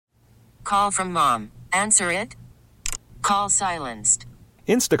Call from mom. Answer it. Call silenced.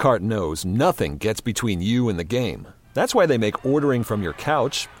 Instacart knows nothing gets between you and the game. That's why they make ordering from your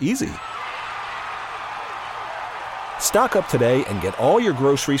couch easy. Stock up today and get all your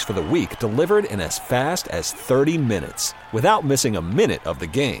groceries for the week delivered in as fast as 30 minutes without missing a minute of the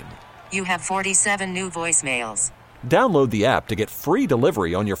game. You have 47 new voicemails. Download the app to get free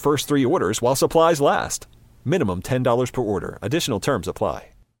delivery on your first 3 orders while supplies last. Minimum $10 per order. Additional terms apply.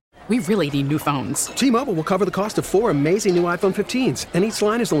 We really need new phones. T-Mobile will cover the cost of 4 amazing new iPhone 15s, and each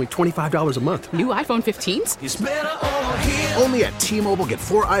line is only $25 a month. New iPhone 15s? It's better over here. Only at T-Mobile, get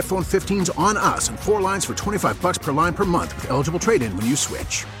 4 iPhone 15s on us and 4 lines for $25 per line per month with eligible trade-in when you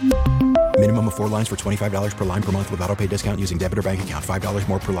switch. Minimum of 4 lines for $25 per line per month with autopay discount using debit or bank account. $5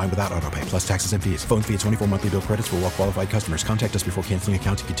 more per line without autopay, plus taxes and fees. Phone fee at 24 monthly bill credits for well-qualified customers. Contact us before canceling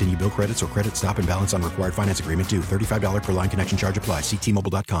account to continue bill credits or credit stop and balance on required finance agreement due. $35 per line connection charge applies. See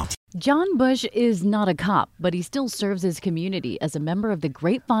T-Mobile.com. John Bush is not a cop, but he still serves his community as a member of the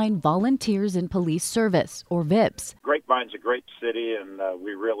Grapevine Volunteers in Police Service, or VIPS. Grapevine's a great city, and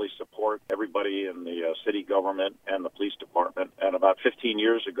we really support everybody in the city government and the police department. And about 15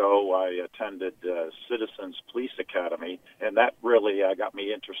 years ago, I attended Citizens Police Academy, and that really got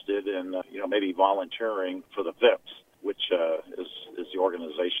me interested in, maybe volunteering for the VIPS, which is the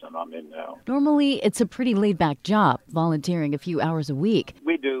organization I'm in now. Normally, it's a pretty laid-back job, volunteering a few hours a week.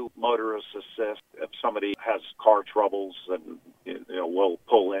 We do motorist assist. If somebody has car troubles, then we'll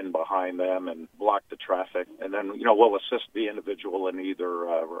pull in behind them and block the traffic. And then, we'll assist the individual in either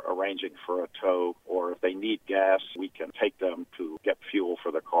arranging for a tow, or if they need gas, we can take them to get fuel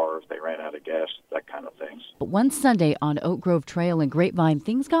for the car if they ran out of gas, that kind of things. But one Sunday on Oak Grove Trail in Grapevine,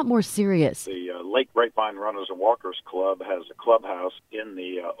 things got more serious. The Lake Grapevine Runners and Walkers Club has a clubhouse in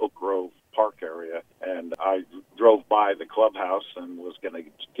the Oak Grove Park area, and I drove by the clubhouse and was going to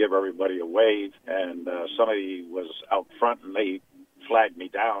give everybody a wave, and somebody was out front, and they flagged me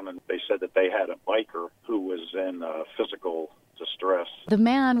down, and they said that they had a biker who was in physical distress. The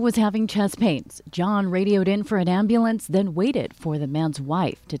man was having chest pains. John radioed in for an ambulance, then waited for the man's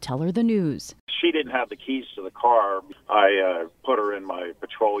wife to tell her the news. She didn't have the keys to the car. I put her in my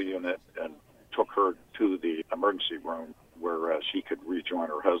patrol unit and took her to the emergency room where she could rejoin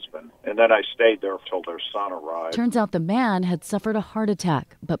her husband. And then I stayed there till their son arrived. Turns out the man had suffered a heart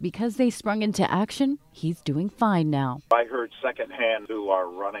attack, but because they sprung into action, he's doing fine now. I heard secondhand through our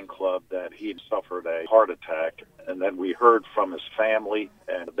running club that he'd suffered a heart attack, and then we heard from his family,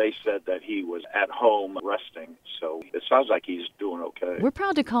 and they said that he was at home resting. So it sounds like he's doing okay. We're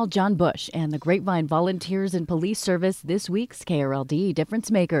proud to call John Bush and the Grapevine Volunteers and Police Service this week's KRLD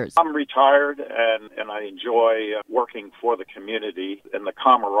Difference Makers. I'm retired, and I enjoy working for the community and the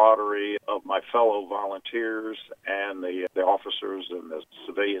camaraderie of my fellow volunteers and the officers and the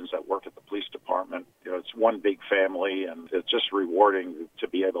civilians that work at the police department. It's one big family, and it's just rewarding to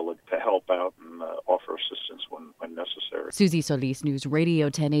be able to help out and offer assistance when necessary. Susie Solis, News Radio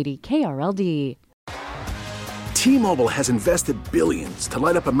 1080 KRLD. T-Mobile has invested billions to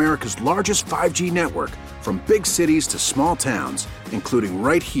light up America's largest 5G network, from big cities to small towns, including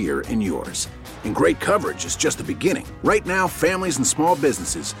right here in yours. And great coverage is just the beginning. Right now, families and small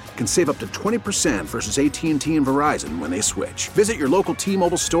businesses can save up to 20% versus AT&T and Verizon when they switch. Visit your local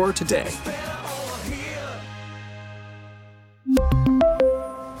T-Mobile store today.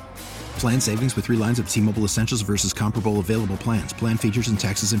 Plan savings with 3 lines of T-Mobile Essentials versus comparable available plans. Plan features and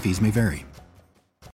taxes and fees may vary.